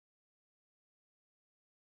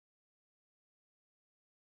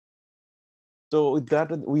So with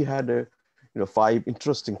that, we had 5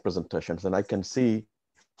 interesting presentations, and I can see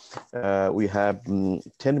we have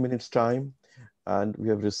 10 minutes time, and we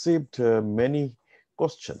have received many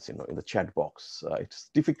questions, in the chat box. It's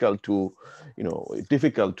difficult to,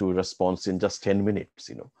 respond in just 10 minutes,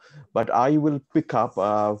 but I will pick up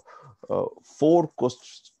 4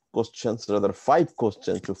 questions, rather 5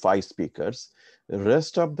 questions to 5 speakers. The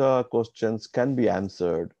rest of the questions can be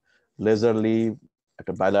answered leisurely at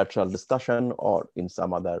a bilateral discussion or in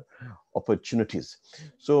some other opportunities.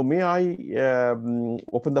 So may I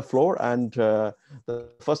open the floor, and the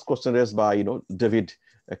first question is by David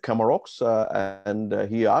Kamarox, and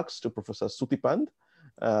he asks to Professor Sutipand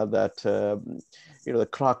that the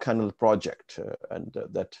Kra Canal project, and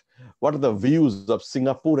that what are the views of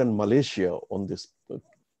Singapore and Malaysia on this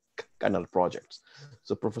canal projects.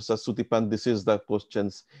 So Professor Sutipand, this is the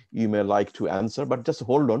questions you may like to answer, but just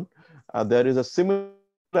hold on. There is a similar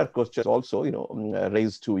question also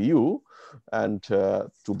raised to you, and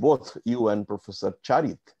to both you and Professor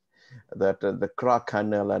Charit, that the Kra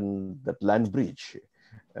Canal and that land bridge,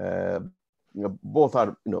 both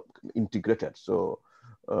are integrated. So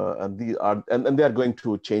and they are going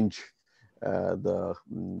to change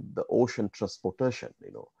the ocean transportation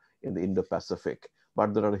in the Indo-Pacific.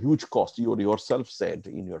 But there are huge costs. You yourself said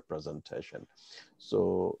in your presentation.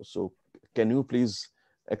 So can you please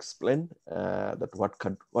explain that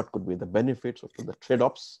what could be the benefits or the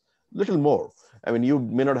trade-offs? Little more. I mean, you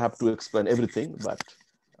may not have to explain everything, but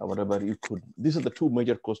whatever you could. These are the 2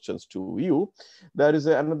 major questions to you. There is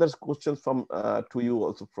another question from to you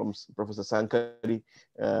also from Professor Sankari,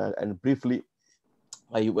 and briefly,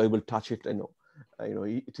 I will touch it.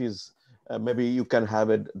 It is. Maybe you can have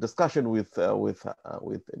a discussion with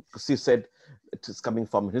he said it is coming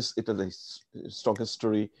from it is a strong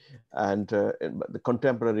history and the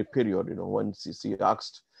contemporary period, when she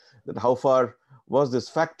asked that how far was this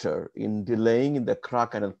factor in delaying in the Kra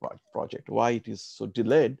Canal project, why it is so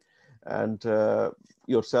delayed, and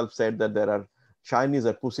yourself said that there are Chinese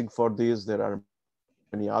are pushing for this, there are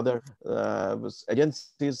many other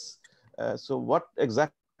agencies, so what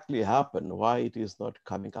exactly happened, why it is not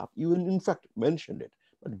coming up? You in fact mentioned it,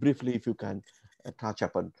 but briefly if you can touch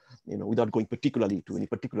upon, without going particularly to any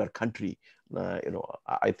particular country.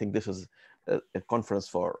 I think this is a conference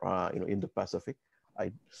for Indo-Pacific.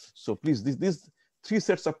 So please, these 3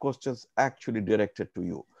 sets of questions actually directed to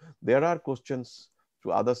you. There are questions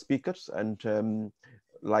to other speakers, and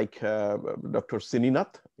like Dr.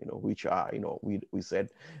 Sininath, which are we said,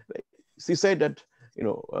 she said that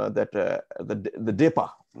that the DEPA,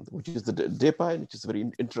 which is the DEPA, which is very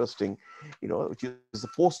interesting, which is the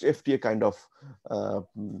post-FTA kind of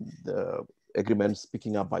the agreements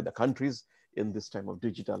picking up by the countries in this time of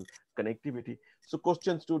digital connectivity. So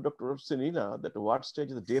questions to Dr. Sinina, that what stage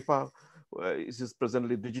is the DEPA is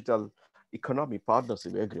presently digital economy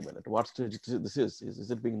partnership agreement? At what stage this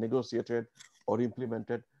is it being negotiated or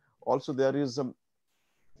implemented? Also, there is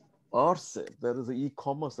ARSEC, there is the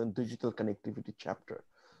e-commerce and digital connectivity chapter.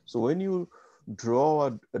 So when you draw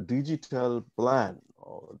a digital plan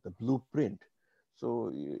or the blueprint,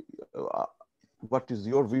 so what is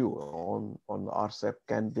your view on ARSEC?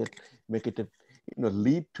 Can that make it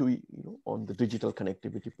lead to on the digital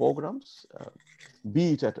connectivity programs,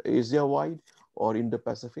 be it at Asia-wide or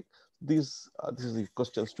Indo-Pacific? This is the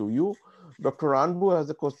questions to you. Dr. Anbu has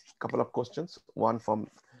a couple of questions, one from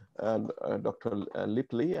Dr.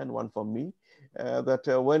 Lipley and one from me. That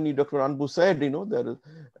when Dr. Anbu said,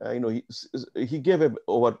 he gave a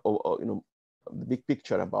the big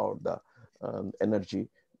picture about the energy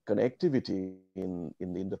connectivity in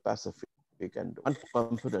the Indo-Pacific, and one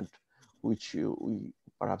component which we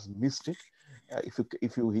perhaps missed it.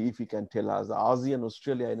 If you can tell us the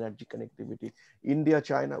ASEAN-Australia energy connectivity,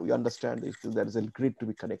 India-China, we understand there is a grid to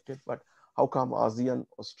be connected, but how come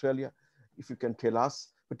ASEAN-Australia? If you can tell us,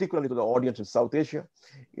 particularly to the audience in South Asia,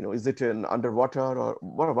 is it an underwater, or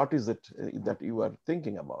what is it that you are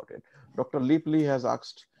thinking about it? Dr. Lipley has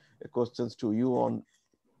asked questions to you on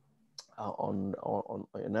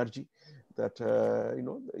energy, that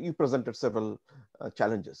you presented several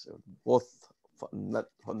challenges, both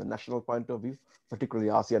from the national point of view, particularly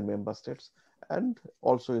ASEAN member states, and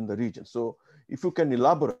also in the region. So if you can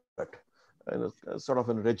elaborate sort of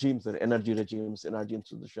in regimes, energy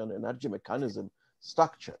institution, energy mechanism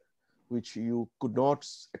structure, which you could not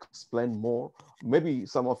explain more. Maybe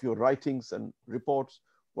some of your writings and reports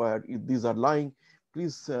where these are lying,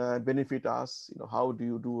 please benefit us. How do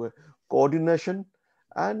you do a coordination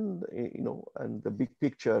and and the big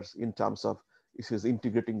pictures in terms of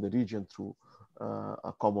integrating the region through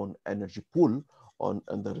a common energy pool on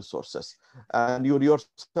the resources. And you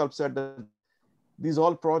yourself said that These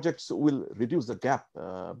all projects will reduce the gap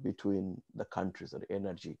between the countries and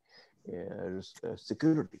energy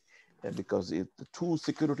security, because the two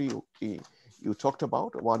security you talked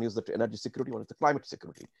about, one is the energy security, one is the climate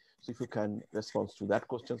security. So if you can respond to that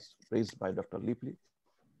questions raised by Dr. Lipli.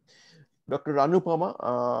 Dr. Anupama,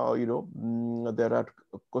 there are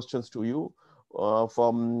questions to you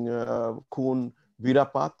from Kun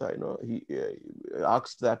Virapat. He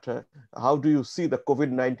asked that how do you see the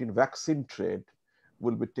COVID-19 vaccine trade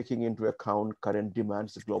will be taking into account current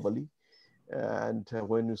demands globally? And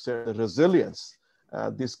when you say the resilience,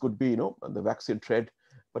 this could be, the vaccine trade,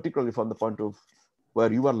 particularly from the point of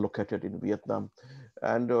where you are located in Vietnam.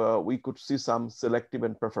 And we could see some selective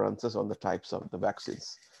and preferences on the types of the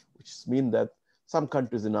vaccines, which mean that some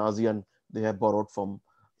countries in ASEAN, they have borrowed from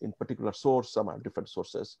in particular source, some are different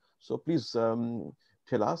sources. So please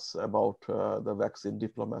tell us about the vaccine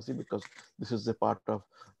diplomacy, because this is a part of,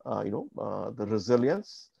 the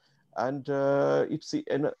resilience. And there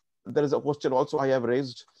is a question also I have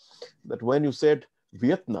raised, that when you said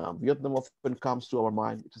Vietnam often comes to our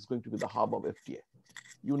mind, it is going to be the hub of FTA.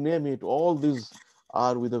 You name it, all these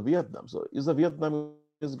are with the Vietnam. So is the Vietnam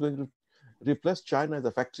is going to replace China as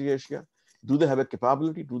a factory Asia? Do they have a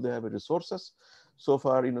capability? Do they have a resources? So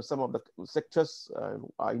far, some of the sectors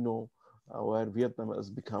I know where Vietnam has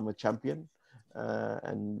become a champion.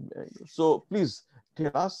 So please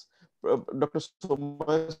tell us. Dr.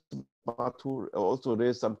 Somas Mathur also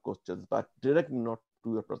raised some questions, but directly not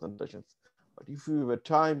to your presentations. But if you have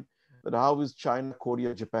time, that how is China,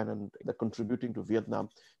 Korea, Japan, and the contributing to Vietnam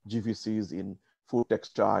GVCs in food,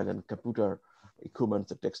 textile, and computer equipment,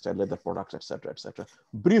 the textile, leather products, etc., etc.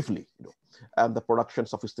 Briefly, and the production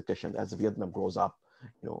sophistication as Vietnam grows up,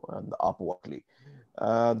 and upwardly.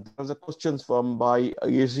 There's a question by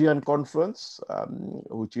ASEAN conference,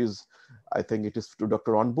 which is, I think it is to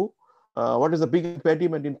Dr. Anbu. What is the big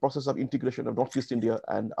impediment in process of integration of Northeast India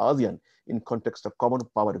and ASEAN in context of common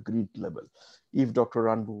power grid level? If Dr.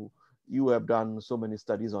 Anbu, you have done so many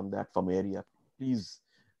studies on that from area, please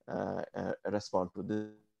respond to this.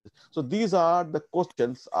 So these are the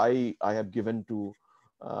questions I have given to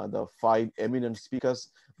the 5 eminent speakers.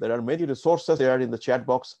 There are many resources there in the chat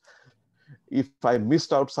box. If I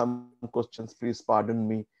missed out some questions, please pardon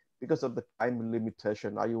me. Because of the time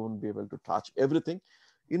limitation, I won't be able to touch everything.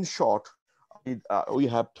 In short, we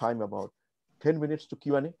have time about 10 minutes to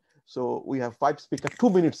Q&A. So we have 5 speakers, 2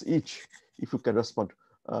 minutes each, if you can respond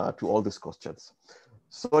to all these questions.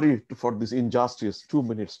 Sorry for this injustice, 2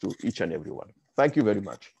 minutes to each and every one. Thank you very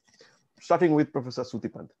much. Starting with Professor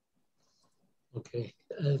Sutipant. Okay,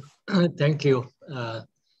 thank you.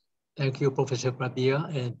 Thank you, Professor Prabir,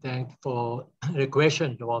 and thank for the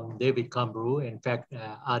question from David Kambru. In fact,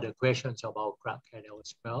 other questions about Krakatoa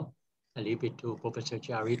as well. I leave it to Professor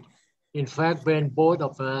Jared. In fact, when both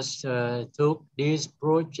of us took this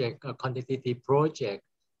project, a connectivity project,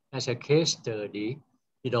 as a case study,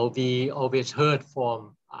 we always heard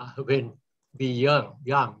from when we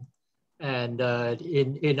young, and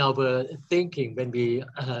in our thinking, when we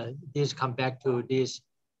come back to this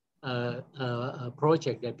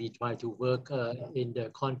project that we try to work in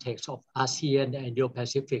the context of ASEAN and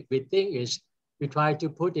Indo-Pacific, we think we try to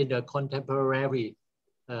put in the contemporary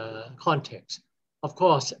context. Of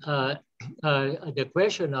course, the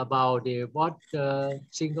question about what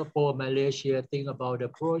Singapore, Malaysia think about the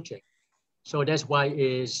project. So that's why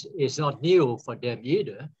it's not new for them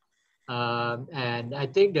either. And I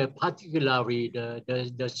think that particularly the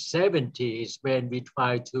 70s, when we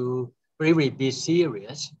try to really be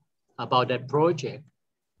serious about that project,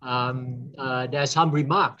 there are some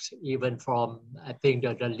remarks even from, I think,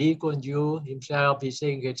 the Lee Kuan Yew himself. He's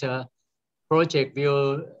saying it's a project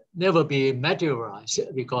will never be materialized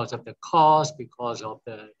because of the cost, because of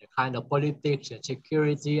the kind of politics and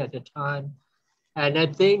security at the time. And I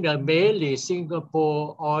think that mainly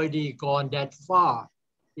Singapore already gone that far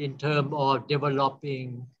in terms of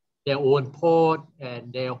developing their own port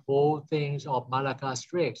and their whole things of Malacca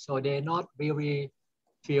Strait. So they not really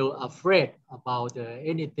feel afraid about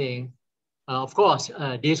anything. Of course,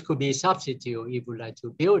 this could be substitute if we like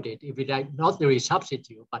to build it. If we like, not really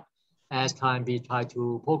substitute, but as time we try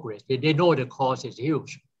to progress, they know the cost is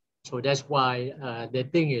huge. So that's why the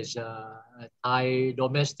thing is Thai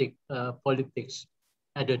domestic politics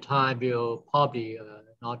at the time will probably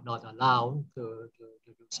not allow to do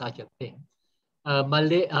such a thing.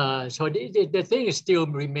 So the thing is still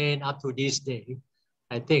remain up to this day.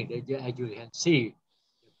 I think that, as you can see,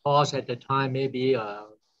 the cost at the time may be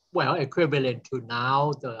well equivalent to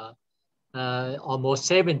now the almost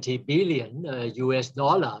 70 billion US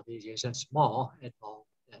dollar, which isn't small at all,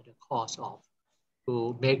 the cost of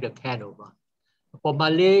to make the canal run. For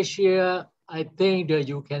Malaysia, I think that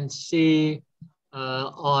you can see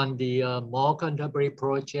on the more contemporary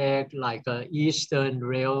project like Eastern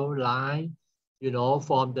Rail Line,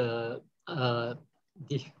 from the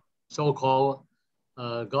so-called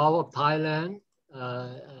Gulf of Thailand,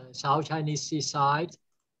 South Chinese Sea side,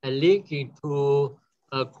 and linking to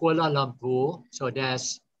Kuala Lumpur. So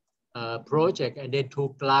that's a project, and then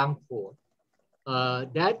to Klang Port.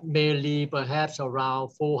 That may leave perhaps around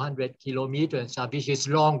 400 kilometers, which is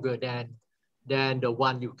longer than the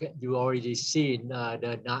one you already seen,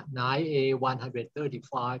 the 9A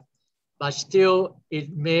 135. But still, it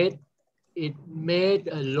made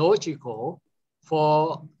logical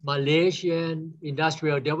for Malaysian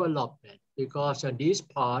industrial development, because on this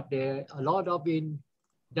part there are a lot of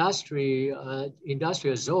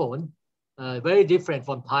industrial zone, very different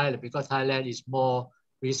from Thailand, because Thailand is more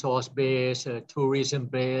resource-based,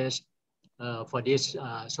 tourism-based for this.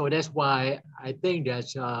 So that's why I think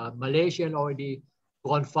that Malaysian already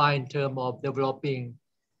gone far in terms of developing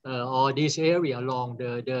all this area along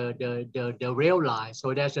the rail line.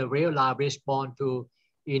 So that's a rail line respond to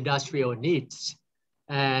industrial needs.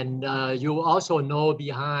 And you also know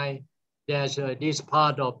behind there's this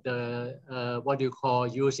part of the, what you call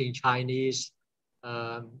using Chinese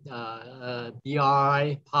BRI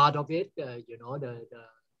part of it,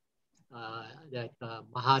 that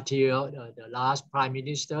Mahathir, the last prime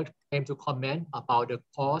minister, came to comment about the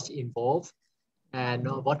cost involved and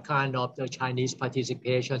what kind of the Chinese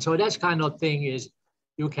participation. So that kind of thing is,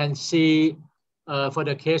 you can see for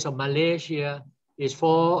the case of Malaysia, is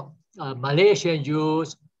for Malaysian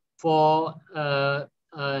use for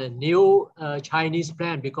new Chinese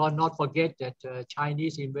plan, because not forget that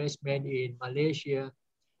Chinese investment in Malaysia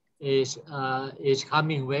is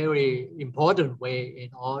coming very important way in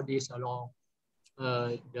all this along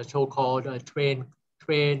the so-called train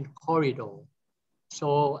corridor.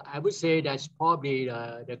 So I would say that's probably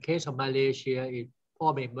the case of Malaysia. It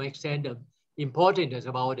probably makes sense. The important is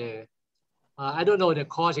about the, I don't know the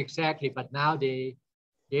cost exactly, but now they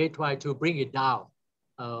try to bring it down.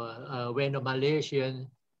 When the Malaysians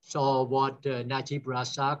saw what Najib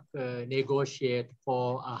Razak negotiate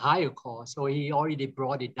for a higher cost, so he already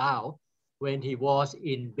brought it down when he was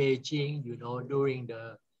in Beijing, during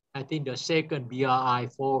the, I think the second BRI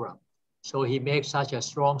forum. So he made such a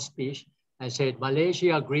strong speech and said,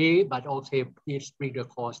 Malaysia agree, but also please bring the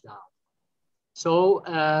cost down. So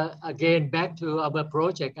again, back to our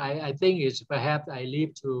project, I think it's perhaps I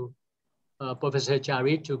leave to Professor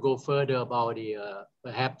Charit to go further about the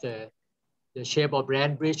perhaps the shape of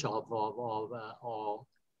land bridge or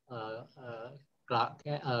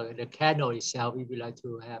the canal itself. We would like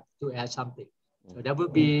to have to add something. So that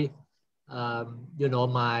would be,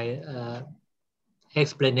 my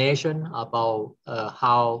explanation about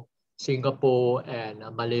how Singapore and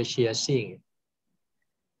Malaysia are seeing it.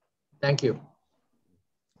 Thank you.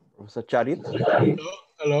 Professor Charit.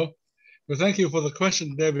 Hello. Well, thank you for the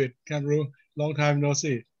question, David Cameron. Long time no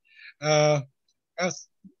see. As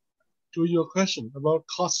to your question about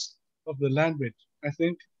cost of the land bridge, I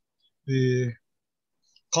think the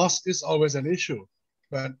cost is always an issue,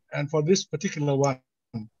 and for this particular one,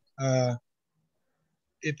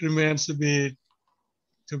 it remains to be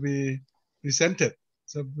presented.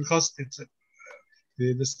 So because it's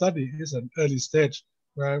the study is an early stage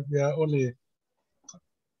where we are only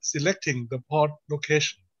selecting the port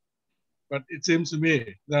location, but it seems to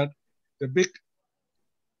me that the big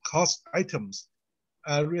cost items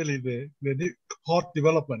are really the port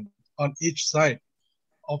development on each side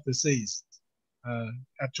of the seas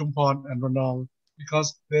at Chumphon and Ranong,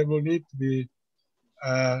 because there will need to be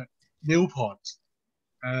new ports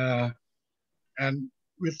and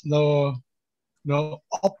with no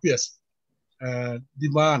obvious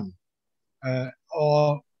demand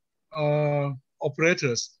or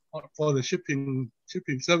operators for the shipping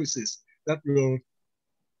services that will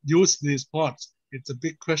use these ports. It's a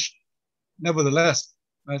big question. Nevertheless,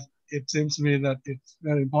 it seems to me that it's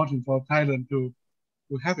very important for Thailand to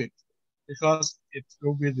have it, because it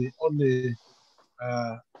will be the only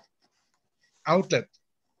outlet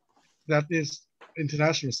that is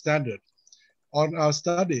international standard. On our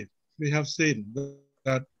study, we have seen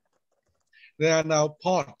that there are now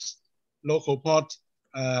ports, local ports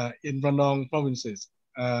in Ranong provinces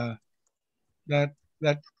that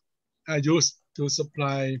are used to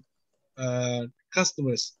supply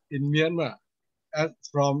customers in Myanmar,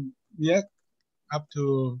 from Miek up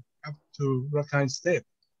to Rakhine State,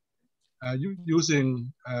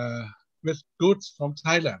 using with goods from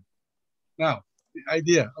Thailand. Now, the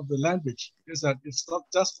idea of the land bridge is that it's not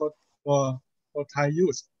just for Thai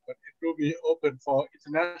use, but it will be open for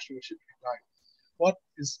international shipping line. what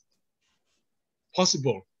is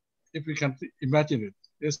possible, if we can imagine it,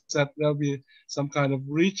 is that there'll be some kind of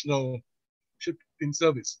regional shipping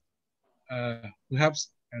service, perhaps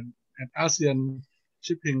an ASEAN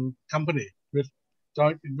shipping company with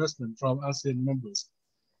joint investment from ASEAN members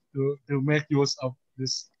to make use of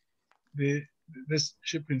this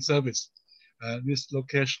shipping service, this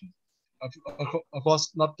location. Of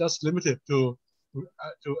course, not just limited to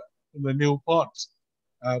the new ports,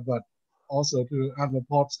 but also to other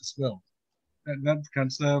ports as well. And that can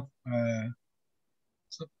serve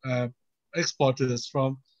exporters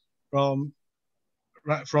from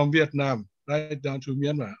Vietnam right down to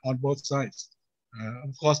Myanmar on both sides.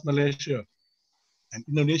 Of course, Malaysia and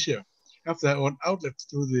Indonesia have their own outlets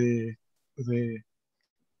to the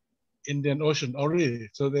Indian Ocean already,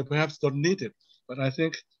 so they perhaps don't need it. But I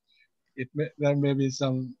think there may be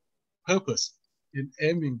some purpose in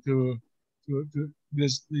aiming to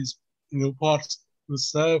these new ports to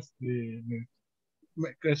serve the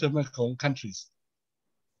Greater Mekong countries.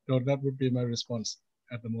 So that would be my response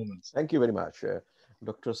at the moment. Thank you very much.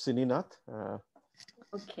 Dr. Sininath.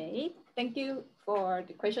 Okay, thank you for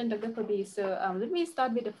the question, Dr. Prabir. So let me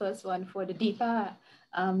start with the first one for the DEPA,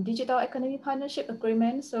 Digital Economy Partnership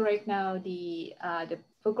Agreement. So right now, the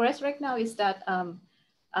progress right now is that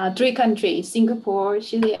 3 countries, Singapore,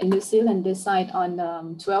 Chile, and New Zealand, they signed on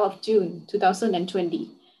 12th of June, 2020.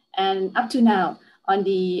 And up to now, on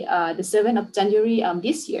the 7th of January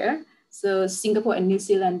this year, so Singapore and New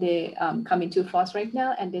Zealand, they come into force right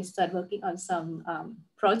now, and they start working on some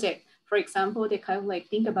project. For example, they kind of like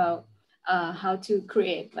think about how to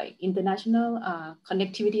create like international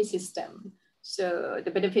connectivity system. So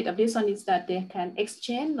the benefit of this one is that they can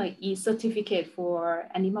exchange like e-certificate for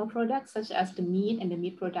animal products, such as the meat and the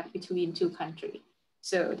meat product between 2 countries.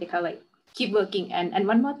 So they kind of like keep working. And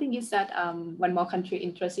one more thing is that one more country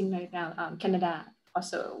interesting right now, Canada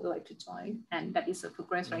also would like to join, and that is a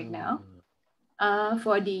progress right now.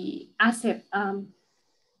 For the ASEP,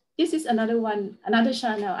 this is another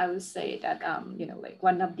channel, I would say that, like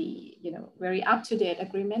one of the, very up-to-date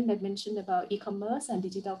agreement that mentioned about e-commerce and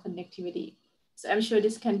digital connectivity. So I'm sure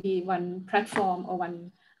this can be one platform or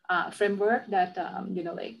one framework that,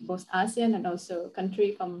 like both ASEAN and also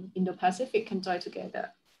country from Indo-Pacific can join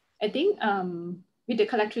together. I think with the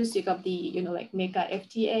characteristic of the, like mega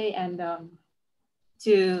FTA and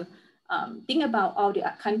to think about all the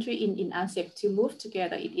country in ASEAN to move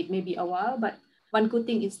together, it may be a while, but one good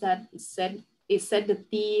thing is that it set the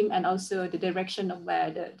theme and also the direction of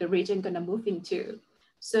where the region gonna move into.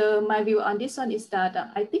 So my view on this one is that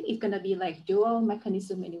I think it's gonna be like dual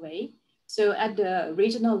mechanism anyway. So at the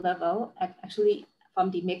regional level, actually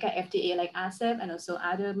from the mega FTA like ASEP and also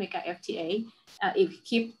other mega FTA, if we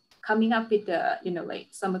keep coming up with the, like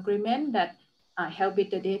some agreement that help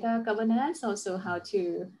with the data governance, also how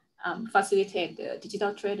to facilitate the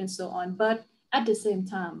digital trade and so on. But at the same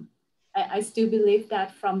time, I still believe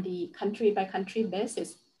that from the country by country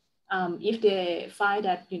basis, if they find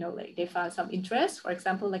that, like they find some interest, for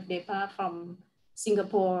example, like DEPA from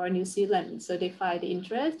Singapore or New Zealand, so they find the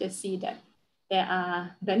interest, they see that there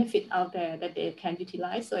are benefits out there that they can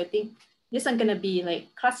utilize. So I think this is gonna be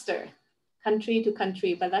like cluster, country to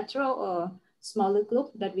country, bilateral or smaller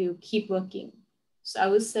group that will keep working. So I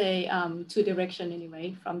would say 2 directions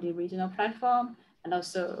anyway, from the regional platform and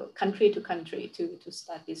also country to country to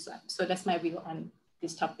start this one. So that's my view on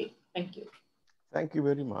this topic. Thank you. Thank you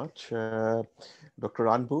very much. Dr.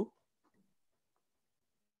 Anbu.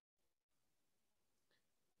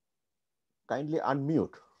 Kindly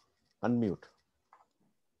unmute.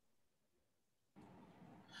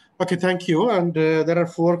 Okay, thank you. And there are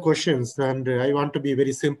 4 questions, and I want to be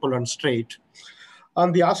very simple and straight.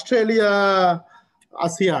 On the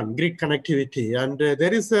Australia-ASEAN grid connectivity, and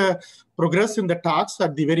there is a progress in the talks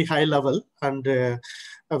at the very high level, and where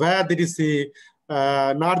there is a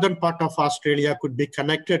northern part of Australia could be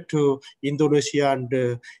connected to Indonesia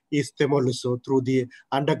and East Timor also through the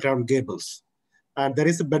underground cables. And there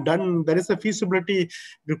is a feasibility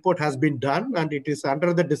report has been done, and it is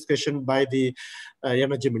under the discussion by the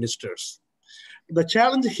energy ministers. The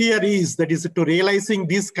challenge here is that is to realizing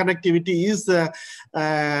this connectivity is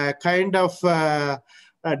kind of a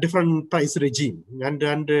different price regime. And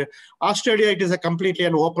Australia, it is a completely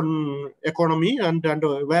an open economy, and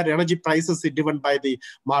where energy prices is driven by the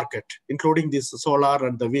market, including this solar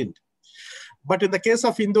and the wind. But in the case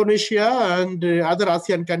of Indonesia and other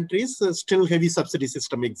ASEAN countries, still heavy subsidy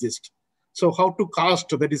system exists. So how to cost,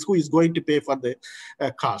 that is who is going to pay for the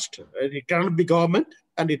cost. It cannot be government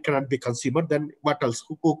and it cannot be consumer, then what else,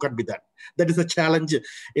 who can be that? That is a challenge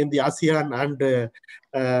in the ASEAN and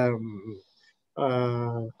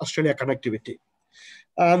Australia connectivity.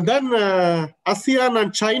 And then ASEAN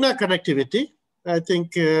and China connectivity. I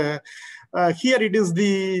think here it is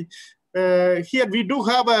the, here we do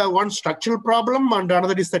have one structural problem and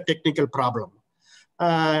another is the technical problem.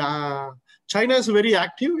 China is very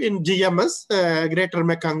active in GMS, Greater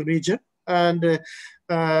Mekong region. And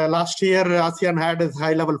last year, ASEAN had a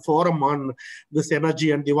high-level forum on this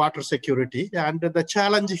energy and the water security. And the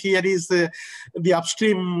challenge here is the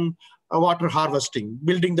upstream water harvesting,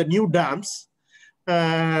 building the new dams.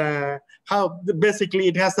 How basically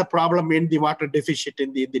it has a problem in the water deficit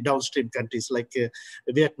in the downstream countries like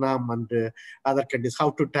Vietnam and other countries,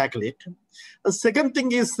 how to tackle it. The second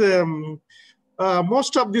thing is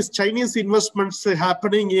most of these Chinese investments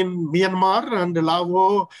happening in Myanmar and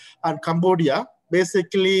Laos and Cambodia,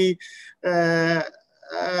 basically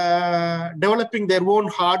developing their own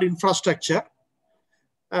hard infrastructure,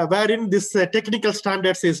 wherein this technical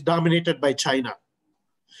standards is dominated by China.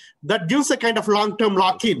 That gives a kind of long-term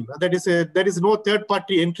lock-in. That is, there is no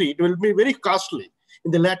third-party entry. It will be very costly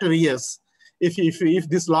in the latter years if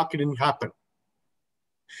this lock-in happen.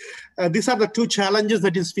 These are the two challenges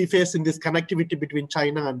that we face in this connectivity between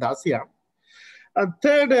China and ASEAN. And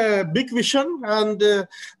third, big vision. And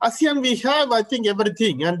ASEAN, we have, I think,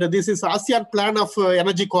 everything. And this is ASEAN Plan of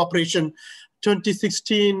Energy Cooperation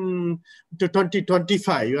 2016 to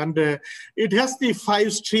 2025. And it has the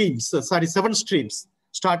 7 streams,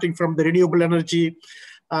 starting from the renewable energy,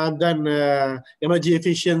 and then energy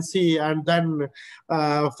efficiency, and then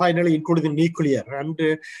finally including nuclear. And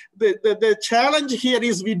the challenge here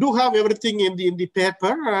is we do have everything in the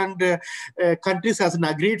paper, and countries hasn't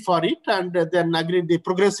agreed for it, and then agreed they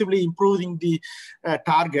progressively improving the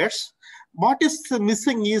targets. What is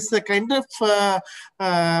missing is a kind of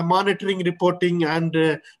monitoring, reporting, and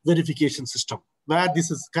verification system, where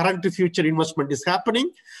this is current to future investment is happening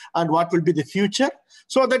and what will be the future,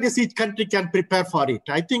 so that is each country can prepare for it.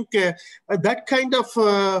 I think that kind of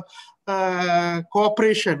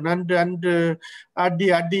cooperation and at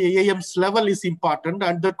the AM's level is important,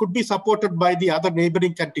 and that could be supported by the other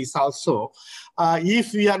neighboring countries also,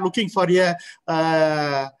 if we are looking for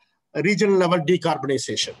a regional level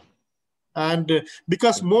decarbonization. And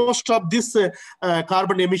because most of this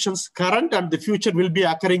carbon emissions current and the future will be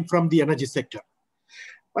occurring from the energy sector.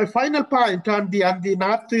 My final point on the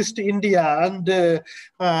Northeast India and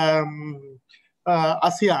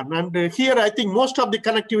ASEAN, and here I think most of the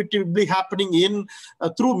connectivity will be happening in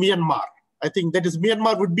through Myanmar. I think that is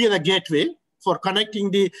Myanmar would be the gateway for connecting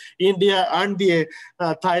the India and the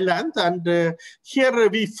Thailand. And here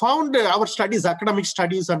we found our studies, academic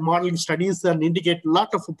studies and modeling studies, and indicate a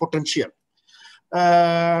lot of potential.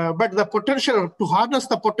 But the potential, to harness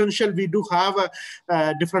the potential, we do have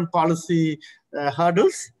different policy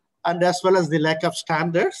hurdles, and as well as the lack of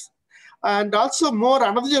standards. And also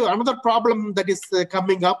another problem that is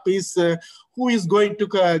coming up is who is going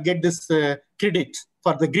to get this credit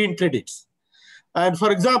for the green credits. And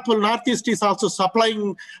for example, Northeast is also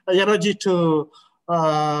supplying energy to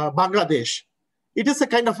Bangladesh. It is a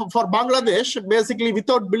kind of, for Bangladesh, basically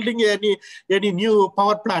without building any new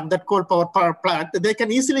power plant, that coal power plant, they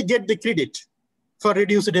can easily get the credit for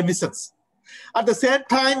reduced emissions. At the same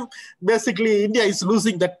time, basically India is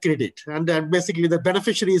losing that credit, and basically the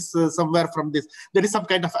beneficiary is somewhere from this. There is some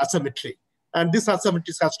kind of asymmetry, and this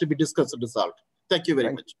asymmetry has to be discussed and resolved. Thank you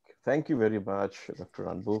very much. Thank you very much, Dr.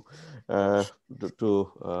 Anbu.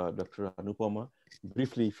 To Dr. Anupama,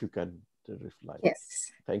 briefly, if you can reply.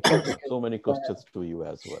 Yes. Thank you. So many questions to you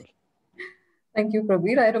as well. Thank you,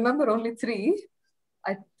 Prabir. I remember only 3.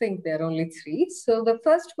 I think there are only 3. So the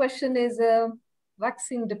first question is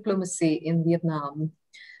vaccine diplomacy in Vietnam.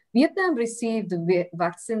 Vietnam received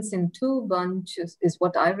vaccines in 2 bunches, is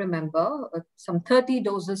what I remember. Some 30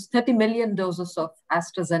 million doses of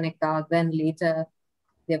AstraZeneca. Then later,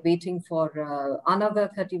 they're waiting for another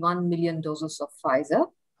 31 million doses of Pfizer.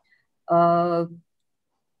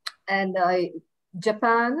 And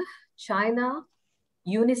Japan, China,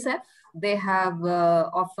 UNICEF, they have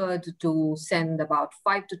offered to send about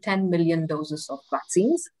 5 to 10 million doses of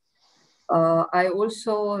vaccines. I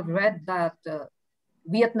also read that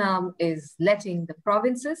Vietnam is letting the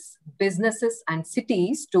provinces, businesses, and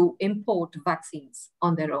cities to import vaccines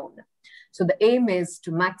on their own. So the aim is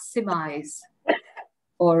to maximize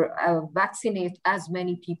or vaccinate as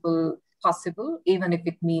many people possible, even if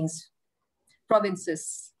it means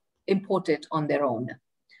provinces import it on their own.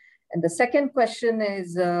 And the second question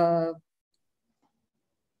is, will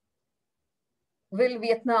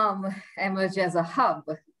Vietnam emerge as a hub?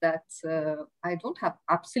 That's, I don't have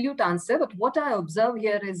absolute answer, but what I observe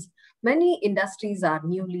here is many industries are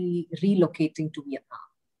newly relocating to Vietnam.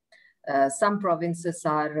 Some provinces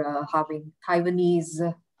are having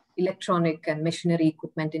Taiwanese electronic and machinery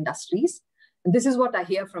equipment industries. And this is what I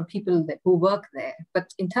hear from people who work there.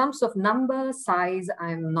 But in terms of number, size,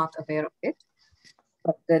 I'm not aware of it.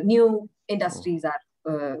 But the new industries are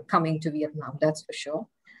coming to Vietnam, that's for sure.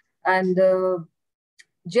 And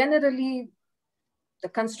generally, the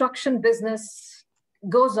construction business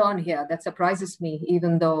goes on here. That surprises me,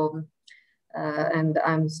 even though, and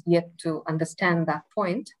I'm yet to understand that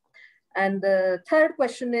point. And the third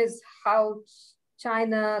question is how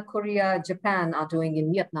China, Korea, Japan are doing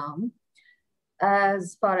in Vietnam.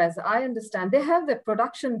 As far as I understand, they have their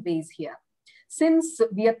production base here. Since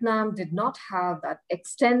Vietnam did not have that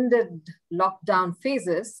extended lockdown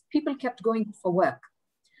phases, people kept going for work.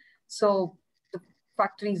 So the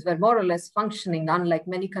factories were more or less functioning, unlike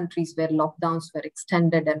many countries where lockdowns were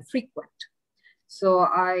extended and frequent. So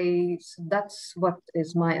that's what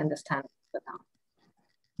is my understanding for now.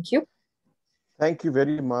 Thank you. Thank you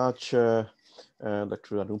very much, Dr.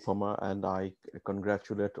 Anupama, and I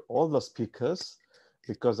congratulate all the speakers.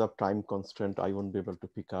 Because of time constraint, I won't be able to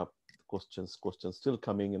pick up questions still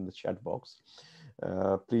coming in the chat box.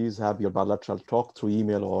 Please have your bilateral talk through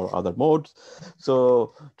email or other modes.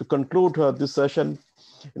 So to conclude this session,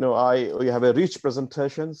 we have a rich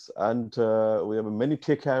presentations and we have many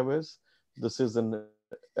takeaways. This is an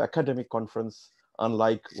academic conference,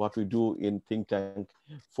 unlike what we do in think tank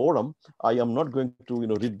forum. I am not going to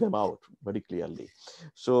read them out very clearly.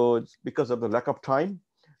 So it's because of the lack of time.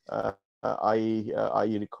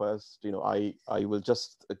 I request, I will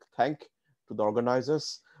just thank to the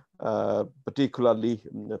organizers, particularly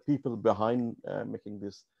the people behind making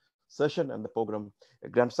this session and the program a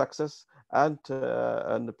grand success, and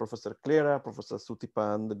Professor Clara, Professor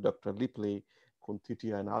Sutipan, Dr. Lipley,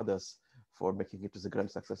 Kuntitia, and others for making it as a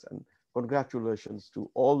grand success. And congratulations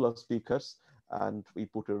to all the speakers. And we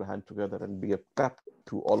put our hand together and be a clap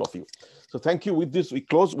to all of you. So thank you. With this, we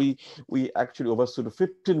close. We actually overstood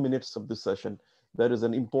 15 minutes of this session. There is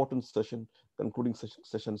an important session, concluding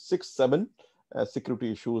session 6-7,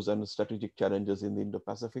 security issues and strategic challenges in the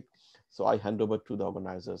Indo-Pacific. So I hand over to the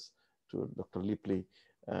organizers, to Dr. Lipley,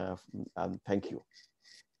 and thank you.